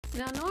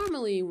Now,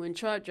 normally when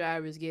truck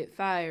drivers get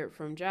fired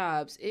from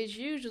jobs, it's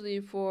usually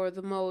for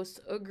the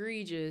most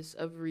egregious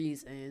of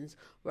reasons.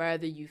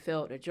 Whether you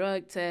failed a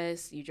drug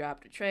test, you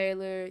dropped a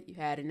trailer, you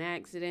had an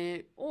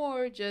accident,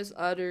 or just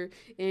utter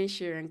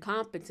sheer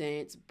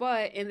incompetence.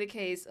 But in the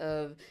case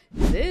of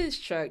this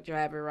truck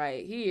driver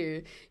right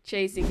here,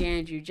 chasing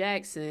Andrew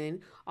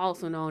Jackson,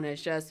 also known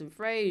as Justin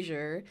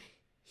Frazier,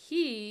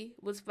 he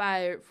was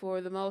fired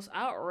for the most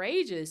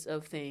outrageous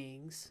of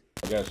things.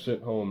 I got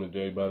sent home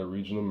today by the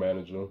regional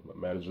manager.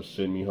 My manager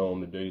sent me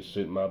home today,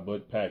 sent my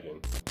butt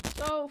packing.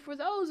 So, for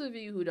those of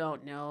you who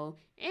don't know,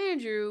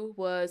 Andrew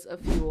was a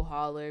fuel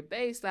hauler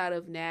based out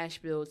of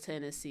Nashville,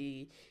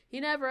 Tennessee. He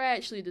never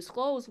actually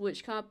disclosed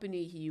which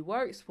company he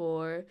works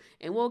for,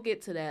 and we'll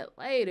get to that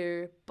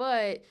later,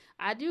 but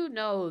I do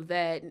know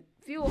that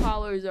fuel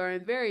haulers are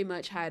in very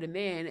much high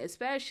demand,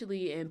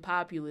 especially in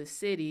populous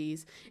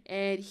cities,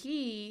 and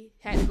he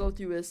had to go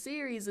through a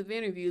series of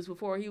interviews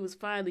before he was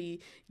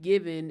finally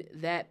given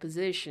that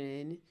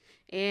position.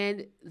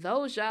 And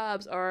those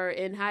jobs are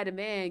in high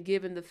demand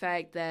given the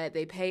fact that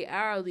they pay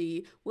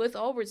hourly with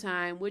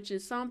overtime, which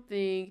is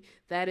something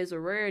that is a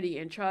rarity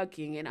in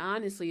trucking. And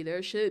honestly,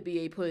 there should be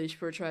a push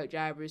for truck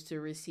drivers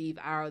to receive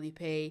hourly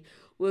pay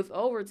with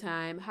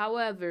overtime.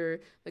 However,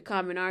 the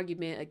common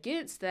argument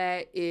against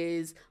that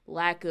is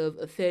lack of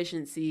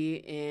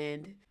efficiency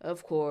and,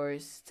 of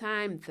course,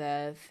 time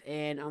theft.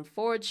 And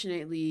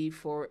unfortunately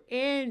for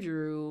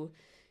Andrew,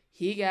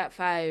 he got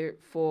fired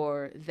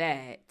for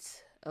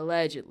that.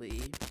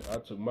 Allegedly. I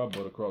took my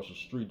butt across the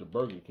street to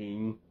Burger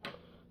King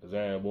because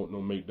I ain't want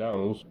no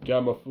McDonald's.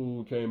 Got my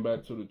food, came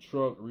back to the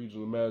truck. The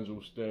regional manager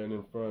was standing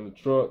in front of the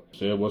truck.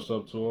 Said what's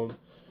up to him.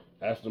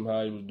 Asked him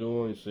how he was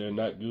doing. He said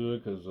not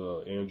good because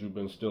Andrew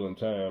been stealing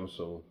time.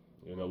 So,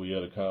 we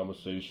had a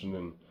conversation,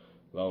 and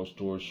long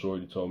story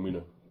short, he told me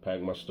to pack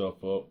my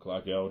stuff up,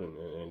 clock out,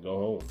 and go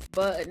home.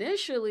 But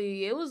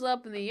initially, it was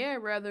up in the air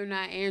whether or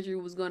not Andrew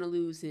was going to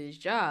lose his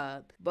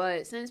job.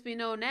 But since we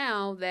know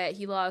now that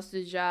he lost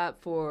his job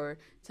for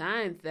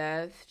time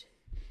theft,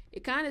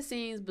 it kind of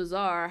seems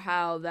bizarre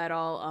how that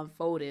all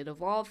unfolded.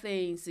 Of all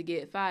things to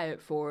get fired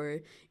for,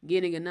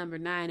 getting a number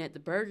 9 at the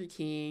Burger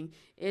King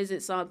isn't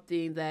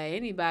something that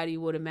anybody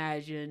would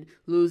imagine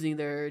losing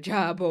their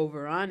job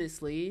over,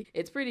 honestly.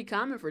 It's pretty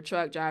common for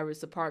truck drivers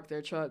to park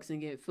their trucks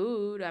and get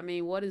food. I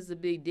mean, what is the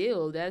big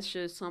deal? That's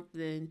just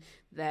something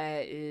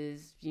that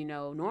is,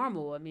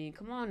 normal. I mean,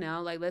 come on now,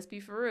 let's be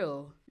for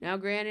real. Now,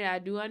 granted, I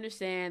do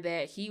understand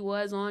that he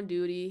was on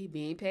duty,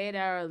 being paid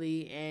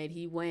hourly, and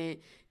he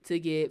went to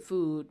get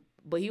food,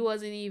 but he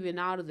wasn't even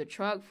out of the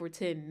truck for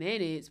 10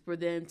 minutes for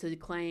them to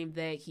claim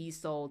that he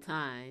stole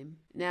time.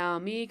 Now,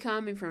 me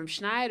coming from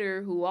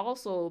Schneider, who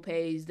also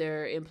pays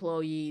their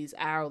employees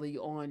hourly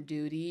on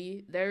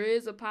duty, there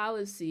is a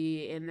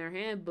policy in their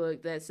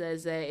handbook that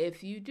says that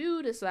if you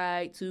do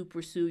decide to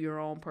pursue your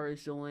own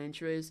personal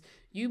interests,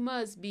 you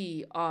must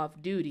be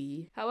off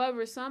duty.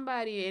 However,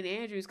 somebody in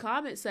Andrew's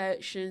comment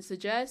section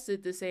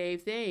suggested the same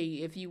thing.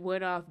 If you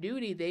went off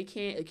duty, they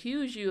can't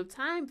accuse you of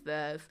time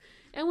theft.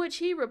 In which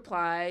he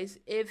replies,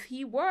 if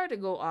he were to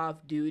go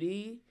off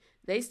duty,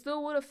 they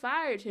still would have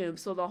fired him.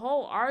 So the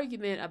whole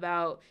argument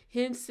about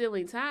him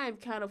stealing time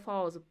kind of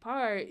falls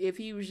apart if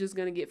he was just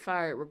going to get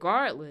fired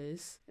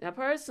regardless. Now,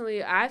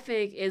 personally, I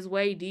think it's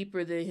way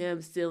deeper than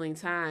him stealing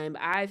time.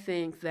 I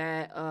think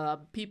that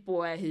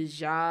people at his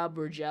job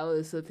were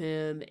jealous of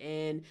him,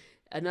 and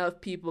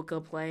enough people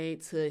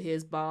complained to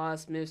his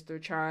boss,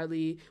 Mr.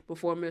 Charlie,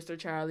 before Mr.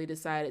 Charlie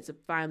decided to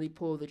finally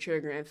pull the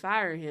trigger and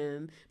fire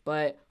him.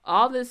 But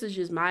all this is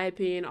just my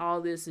opinion.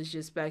 All this is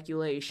just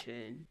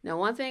speculation. Now,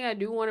 one thing I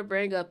do want to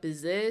bring up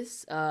is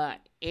this.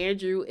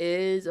 Andrew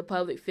is a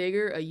public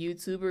figure, a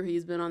YouTuber.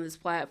 He's been on this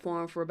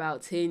platform for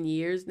about 10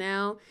 years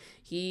now.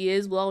 He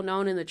is well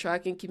known in the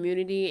trucking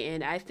community,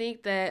 and I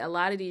think that a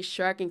lot of these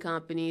trucking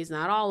companies,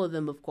 not all of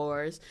them of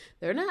course,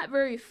 they're not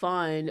very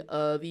fond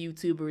of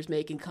YouTubers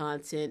making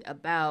content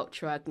about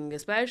trucking,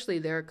 especially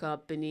their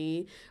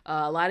company.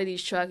 A lot of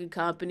these trucking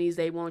companies,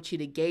 they want you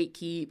to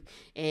gatekeep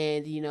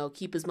and,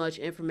 keep as much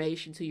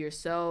information to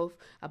yourself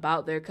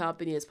about their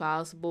company as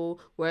possible,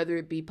 whether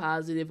it be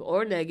positive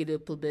or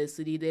negative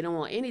publicity. They don't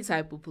want any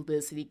type of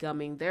publicity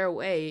coming their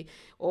way,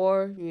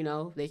 or,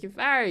 they can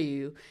fire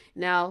you.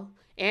 Now,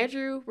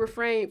 Andrew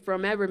refrained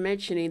from ever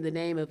mentioning the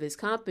name of his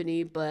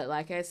company, but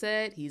like I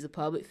said, he's a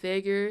public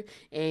figure,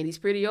 and he's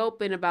pretty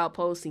open about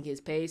posting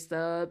his pay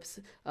stubs,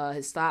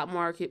 his stock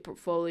market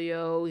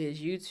portfolio, his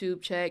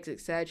YouTube checks,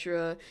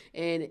 etc.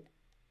 And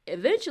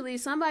eventually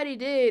somebody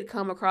did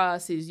come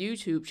across his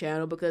YouTube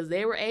channel because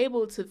they were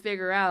able to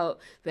figure out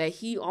that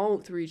he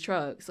owned 3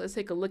 trucks. Let's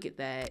take a look at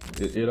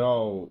that. It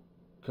all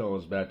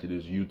comes back to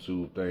this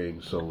YouTube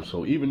thing.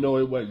 So even though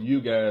it wasn't you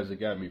guys that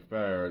got me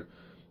fired,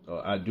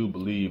 I do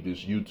believe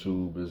this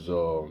YouTube is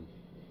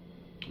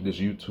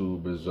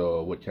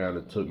what kind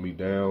of took me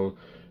down.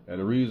 And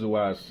the reason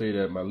why I say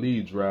that, my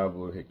lead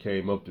driver had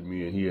came up to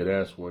me and he had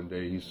asked one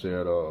day, he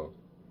said,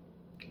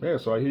 man,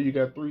 so I hear you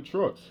got 3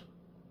 trucks.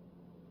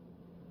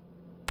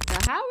 Now,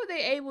 how are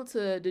they able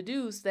to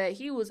deduce that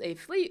he was a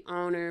fleet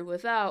owner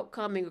without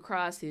coming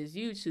across his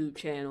YouTube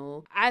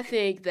channel? I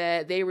think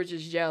that they were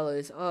just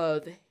jealous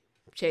of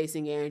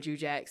chasing Andrew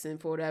Jackson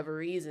for whatever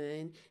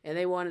reason, and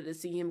they wanted to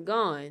see him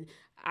gone.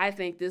 I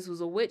think this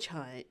was a witch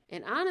hunt.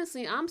 And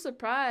honestly, I'm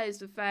surprised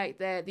the fact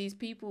that these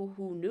people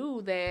who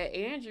knew that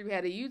Andrew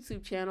had a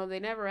YouTube channel, they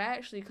never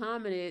actually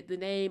commented the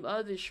name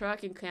of this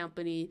trucking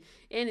company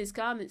in his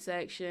comment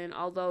section,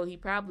 although he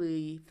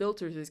probably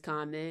filters his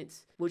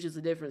comments, which is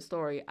a different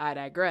story. I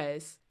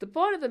digress. The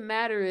point of the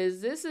matter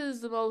is, this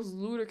is the most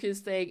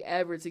ludicrous thing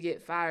ever to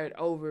get fired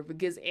over,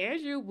 because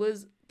Andrew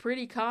was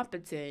pretty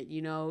competent.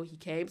 You know, he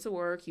came to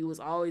work, he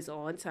was always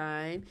on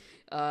time,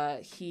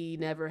 he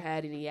never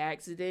had any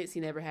accidents,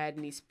 he never had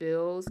any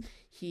spills,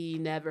 he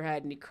never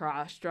had any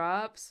cross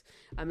drops.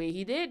 I mean,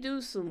 he did do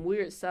some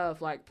weird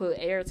stuff like put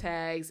air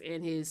tags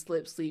in his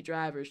slip sleep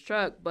driver's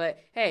truck, but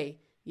hey,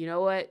 you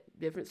know what?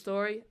 Different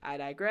story. I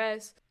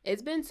digress.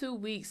 It's been 2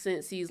 weeks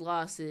since he's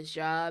lost his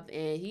job,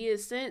 and he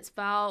has since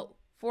filed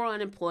for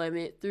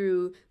unemployment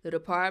through the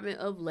Department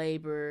of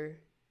Labor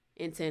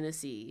in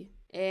Tennessee.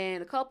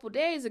 And a couple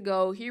days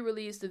ago, he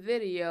released a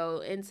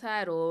video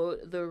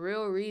entitled "The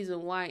Real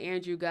Reason Why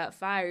Andrew Got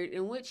Fired,"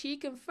 in which he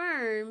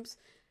confirms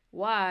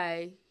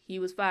why he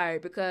was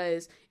fired,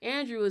 because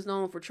Andrew is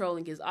known for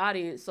trolling his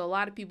audience, so a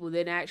lot of people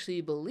didn't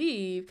actually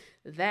believe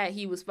that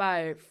he was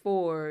fired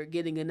for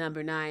getting a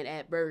number 9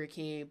 at Burger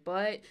King.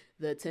 But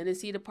the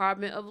Tennessee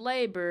Department of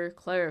Labor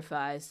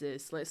clarifies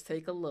this. Let's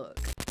take a look.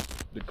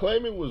 The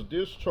claimant was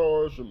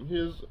discharged from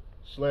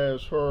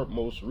his/her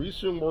most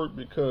recent work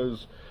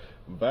because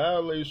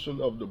violation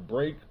of the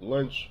break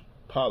lunch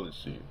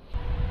policy.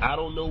 I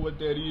don't know what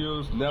that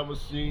is, never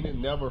seen it,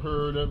 never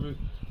heard of it.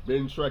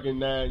 Been trucking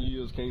 9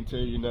 years, can't tell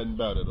you nothing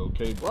about it,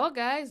 okay? Well,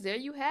 guys, there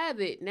you have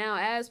it. Now,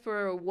 as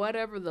for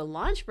whatever the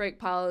lunch break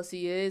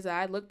policy is,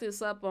 I looked this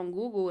up on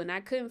Google and I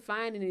couldn't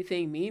find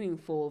anything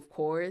meaningful, of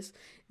course.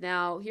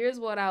 Now, here's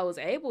what I was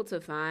able to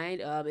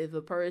find. If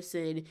a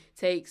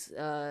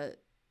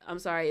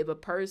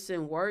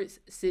person works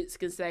 6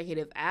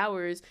 consecutive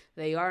hours,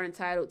 they are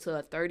entitled to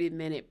a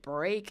 30-minute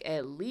break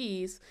at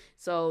least.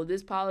 So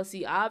this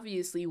policy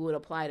obviously would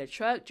apply to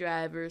truck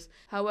drivers.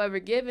 However,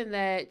 given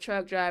that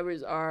truck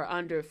drivers are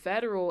under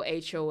federal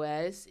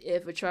HOS,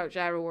 if a truck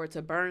driver were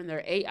to burn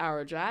their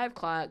 8-hour drive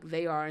clock,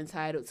 they are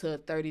entitled to a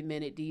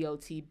 30-minute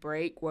DOT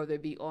break, whether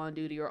it be on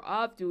duty or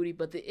off duty.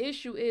 But the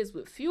issue is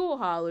with fuel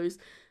haulers,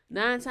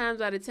 9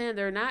 times out of 10,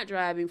 they're not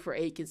driving for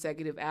 8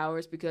 consecutive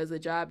hours because the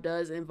job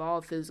does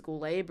involve physical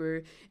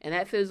labor, and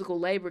that physical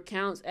labor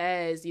counts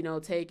as,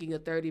 taking a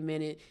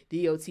 30-minute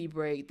DOT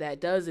break that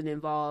doesn't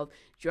involve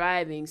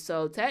driving.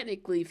 So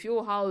technically,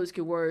 fuel haulers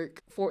can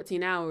work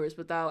 14 hours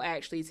without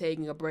actually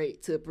taking a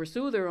break to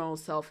pursue their own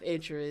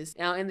self-interest.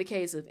 Now, in the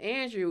case of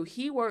Andrew,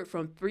 he worked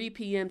from 3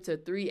 p.m. to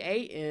 3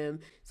 a.m.,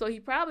 so he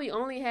probably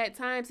only had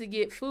time to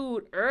get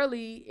food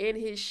early in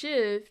his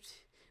shift,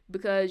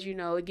 because,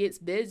 it gets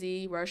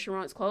busy.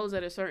 Restaurants close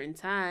at a certain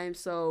time.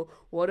 So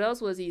what else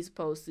was he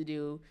supposed to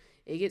do?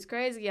 It gets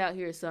crazy out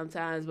here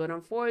sometimes, but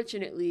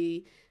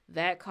unfortunately,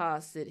 that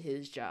costed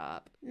his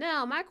job.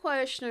 Now, my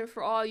question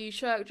for all you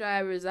truck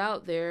drivers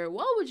out there,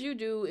 what would you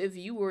do if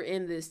you were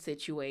in this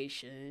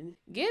situation?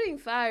 Getting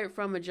fired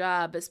from a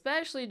job,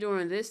 especially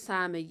during this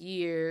time of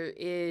year,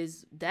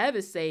 is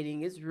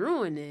devastating. It's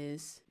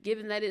ruinous.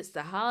 Given that it's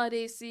the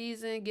holiday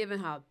season,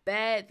 given how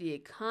bad the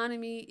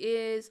economy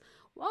is,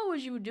 what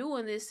would you do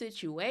in this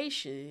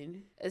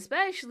situation?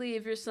 Especially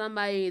if you're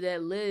somebody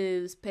that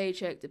lives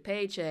paycheck to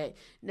paycheck.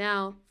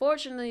 Now,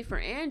 fortunately for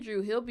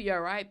Andrew, he'll be all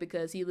right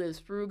because he lives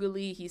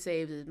frugally, he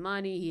saves his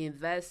money, he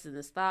invests in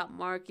the stock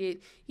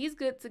market, he's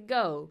good to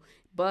go.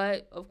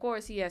 But, of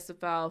course, he has to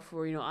file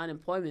for,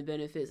 unemployment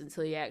benefits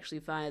until he actually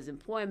finds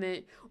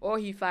employment, or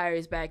he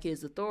fires back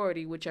his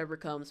authority, whichever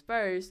comes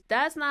first.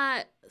 That's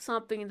not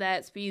something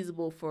that's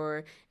feasible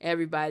for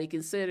everybody,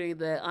 considering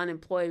that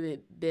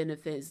unemployment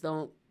benefits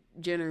don't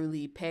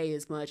generally pay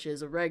as much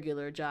as a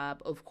regular job,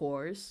 of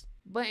course.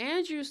 But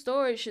Andrew's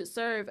story should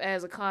serve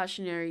as a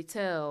cautionary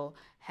tale.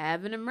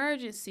 Have an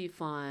emergency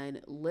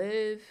fund,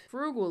 live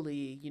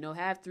frugally,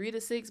 have 3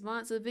 to 6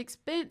 months of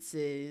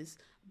expenses.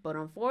 But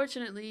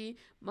unfortunately,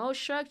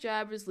 most truck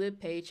drivers live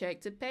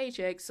paycheck to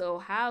paycheck, so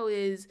how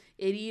is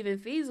it even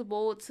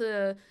feasible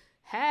to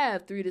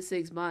have 3 to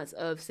 6 months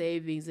of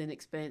savings and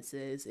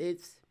expenses?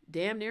 It's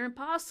damn near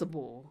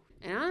impossible.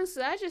 And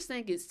honestly, I just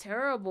think it's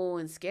terrible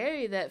and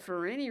scary that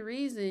for any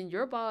reason,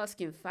 your boss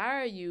can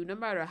fire you, no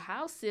matter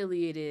how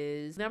silly it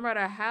is, no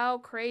matter how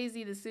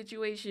crazy the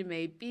situation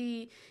may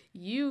be.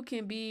 You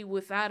can be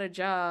without a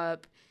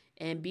job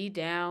and be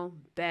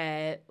down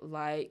bad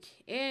like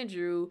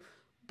Andrew,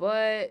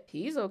 but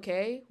he's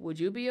okay. Would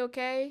you be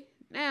okay?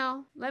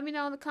 Now, let me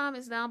know in the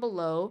comments down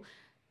below.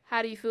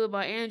 How do you feel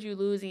about Andrew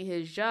losing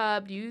his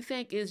job? Do you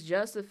think it's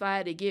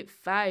justified to get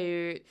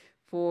fired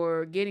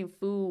for getting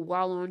food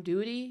while on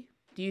duty?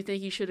 Do you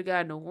think he should have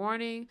gotten a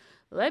warning?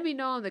 Let me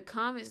know in the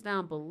comments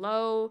down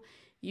below.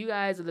 You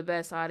guys are the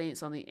best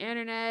audience on the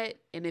internet.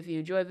 And if you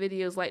enjoy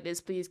videos like this,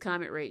 please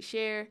comment, rate,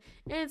 share,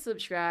 and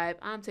subscribe.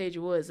 I'm Taja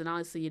Woods, and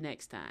I'll see you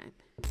next time.